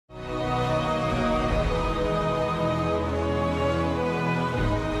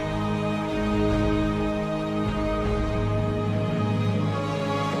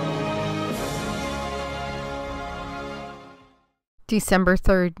December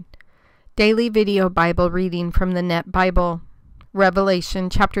 3rd. Daily Video Bible Reading from the Net Bible. Revelation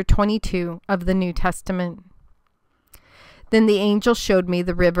chapter 22 of the New Testament. Then the angel showed me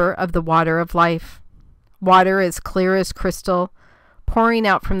the river of the water of life, water as clear as crystal, pouring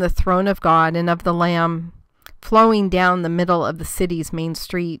out from the throne of God and of the Lamb, flowing down the middle of the city's main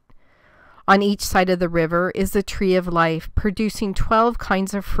street. On each side of the river is the tree of life, producing 12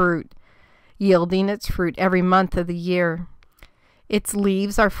 kinds of fruit, yielding its fruit every month of the year. Its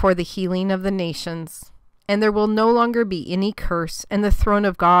leaves are for the healing of the nations, and there will no longer be any curse, and the throne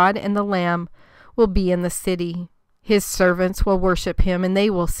of God and the Lamb will be in the city. His servants will worship him, and they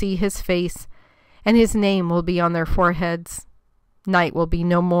will see his face, and his name will be on their foreheads. Night will be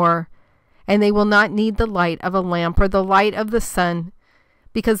no more, and they will not need the light of a lamp or the light of the sun,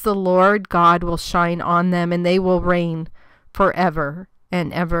 because the Lord God will shine on them, and they will reign forever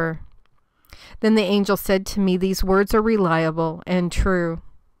and ever. Then the angel said to me, "These words are reliable and true.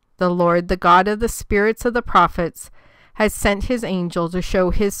 The Lord, the God of the spirits of the prophets, has sent his angel to show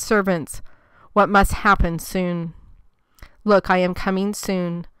his servants what must happen soon. Look, I am coming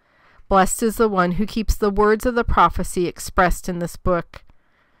soon. Blessed is the one who keeps the words of the prophecy expressed in this book.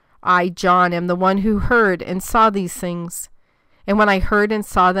 I, John, am the one who heard and saw these things. And when I heard and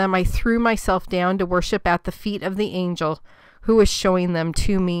saw them, I threw myself down to worship at the feet of the angel who was showing them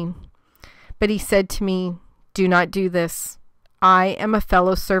to me. But he said to me, 'Do not do this. I am a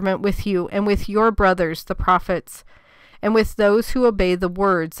fellow servant with you and with your brothers, the prophets, and with those who obey the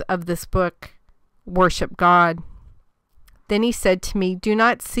words of this book. Worship God.' Then he said to me, 'Do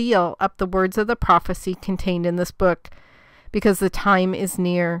not seal up the words of the prophecy contained in this book, because the time is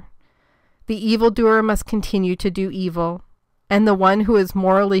near. The evildoer must continue to do evil, and the one who is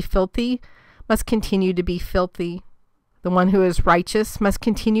morally filthy must continue to be filthy. The one who is righteous must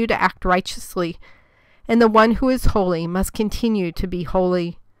continue to act righteously, and the one who is holy must continue to be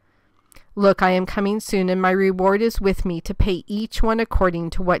holy. Look, I am coming soon, and my reward is with me to pay each one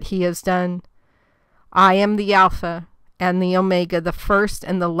according to what he has done. I am the Alpha and the Omega, the first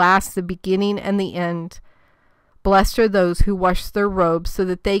and the last, the beginning and the end. Blessed are those who wash their robes so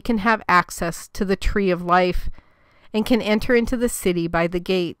that they can have access to the tree of life and can enter into the city by the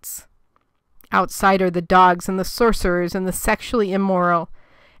gates. Outside are the dogs and the sorcerers and the sexually immoral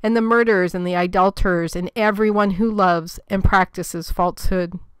and the murderers and the idolaters and everyone who loves and practices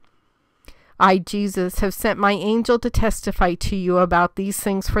falsehood. I, Jesus, have sent my angel to testify to you about these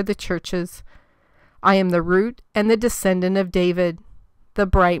things for the churches. I am the root and the descendant of David, the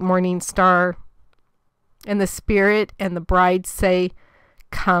bright morning star. And the Spirit and the bride say,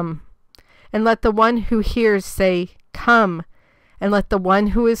 'Come.' And let the one who hears say, 'Come.' And let the one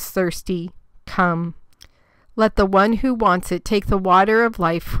who is thirsty come. Let the one who wants it take the water of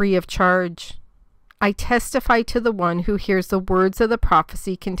life free of charge. I testify to the one who hears the words of the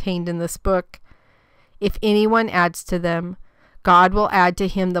prophecy contained in this book. If anyone adds to them, God will add to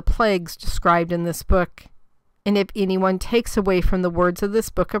him the plagues described in this book. And if anyone takes away from the words of this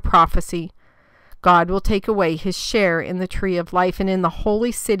book of prophecy, God will take away his share in the tree of life and in the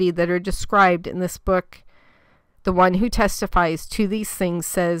holy city that are described in this book. The one who testifies to these things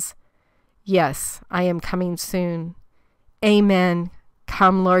says, 'Yes, I am coming soon.' Amen.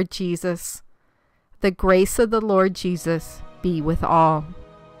 Come, Lord Jesus. The grace of the Lord Jesus be with all."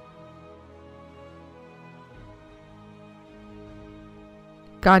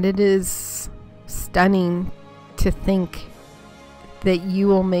 God, it is stunning to think that you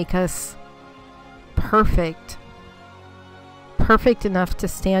will make us perfect enough to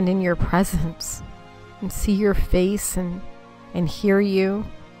stand in your presence and see your face and hear you.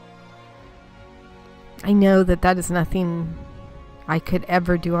 I know that that is nothing I could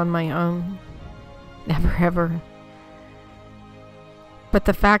ever do on my own. Never, ever. But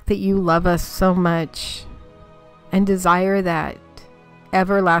the fact that you love us so much and desire that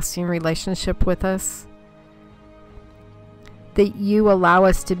everlasting relationship with us, that you allow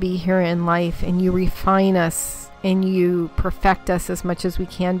us to be here in life and you refine us and you perfect us as much as we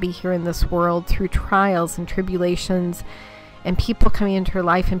can be here in this world through trials and tribulations and people coming into our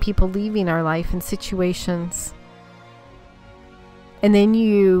life and people leaving our life in situations. And then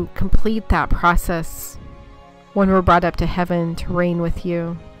you complete that process when we're brought up to heaven to reign with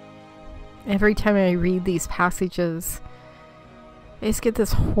you. Every time I read these passages, I just get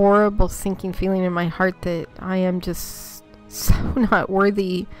this horrible sinking feeling in my heart that I am just so not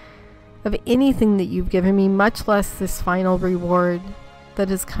worthy of anything that you've given me, much less this final reward that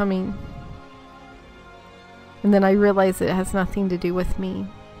is coming. And then I realize it has nothing to do with me.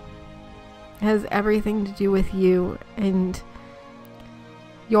 It has everything to do with you and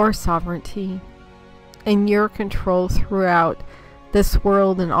your sovereignty and your control throughout this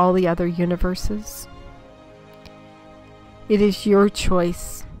world and all the other universes. It is your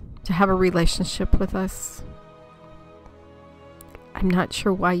choice to have a relationship with us. I'm not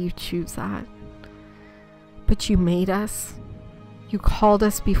sure why you choose that, but you made us. You called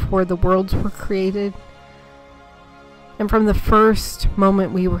us before the worlds were created. And from the first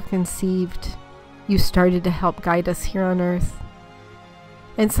moment we were conceived, you started to help guide us here on earth.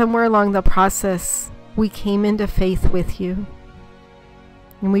 And somewhere along the process, we came into faith with you.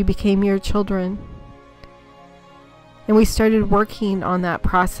 And we became your children. And we started working on that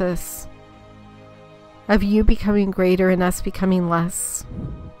process of you becoming greater and us becoming less.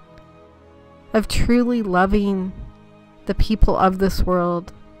 Of truly loving the people of this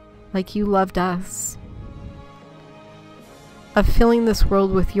world like you loved us. Of filling this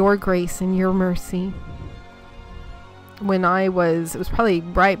world with your grace and your mercy. When it was probably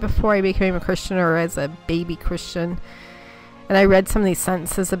right before I became a Christian, or as a baby Christian, and I read some of these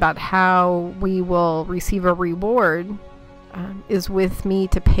sentences about how we will receive a reward is with me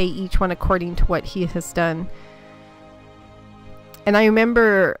to pay each one according to what he has done. And I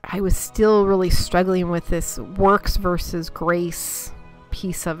remember I was still really struggling with this works versus grace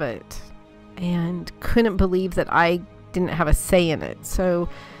piece of it, and couldn't believe that I didn't have a say in it. So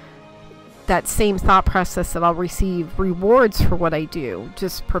that same thought process that I'll receive rewards for what I do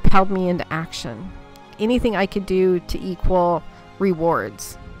just propelled me into action. Anything I could do to equal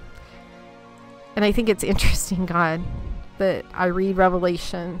rewards. And I think it's interesting, God, that I read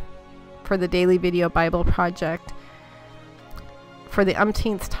Revelation for the Daily Video Bible Project for the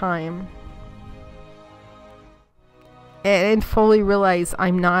umpteenth time and fully realize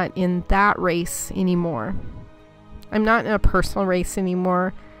I'm not in that race anymore. I'm not in a personal race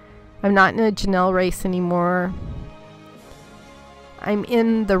anymore. I'm not in a Janelle race anymore. I'm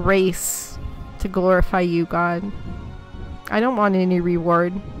in the race to glorify you, God. I don't want any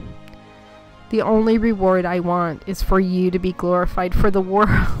reward. The only reward I want is for you to be glorified, for the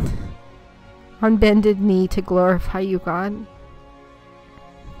world on bended knee to glorify you, God.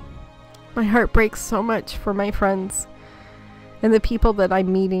 My heart breaks so much for my friends and the people that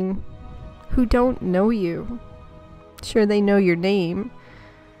I'm meeting who don't know you. Sure, they know your name,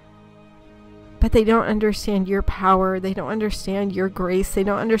 but they don't understand your power. They don't understand your grace. They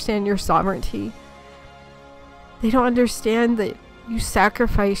don't understand your sovereignty. They don't understand that you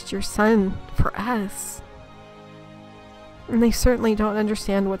sacrificed your son for us. And they certainly don't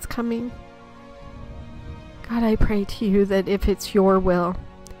understand what's coming. God, I pray to you that if it's your will,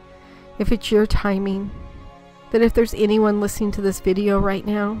 if it's your timing, that if there's anyone listening to this video right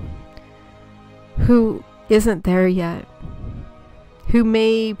now who isn't there yet, who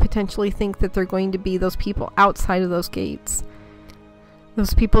may potentially think that they're going to be those people outside of those gates,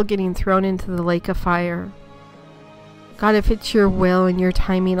 those people getting thrown into the lake of fire, God, if it's your will and your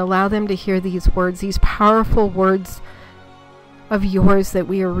timing, allow them to hear these words, these powerful words of yours that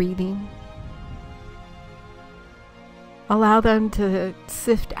we are reading. Allow them to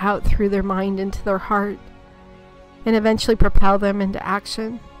sift out through their mind into their heart and eventually propel them into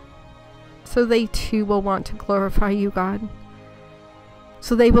action, so they too will want to glorify you, God.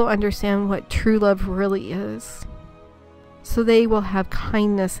 So they will understand what true love really is. So they will have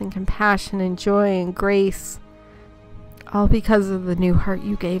kindness and compassion and joy and grace, all because of the new heart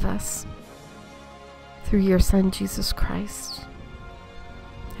you gave us through your Son, Jesus Christ,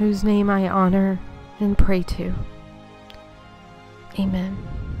 whose name I honor and pray to. Amen.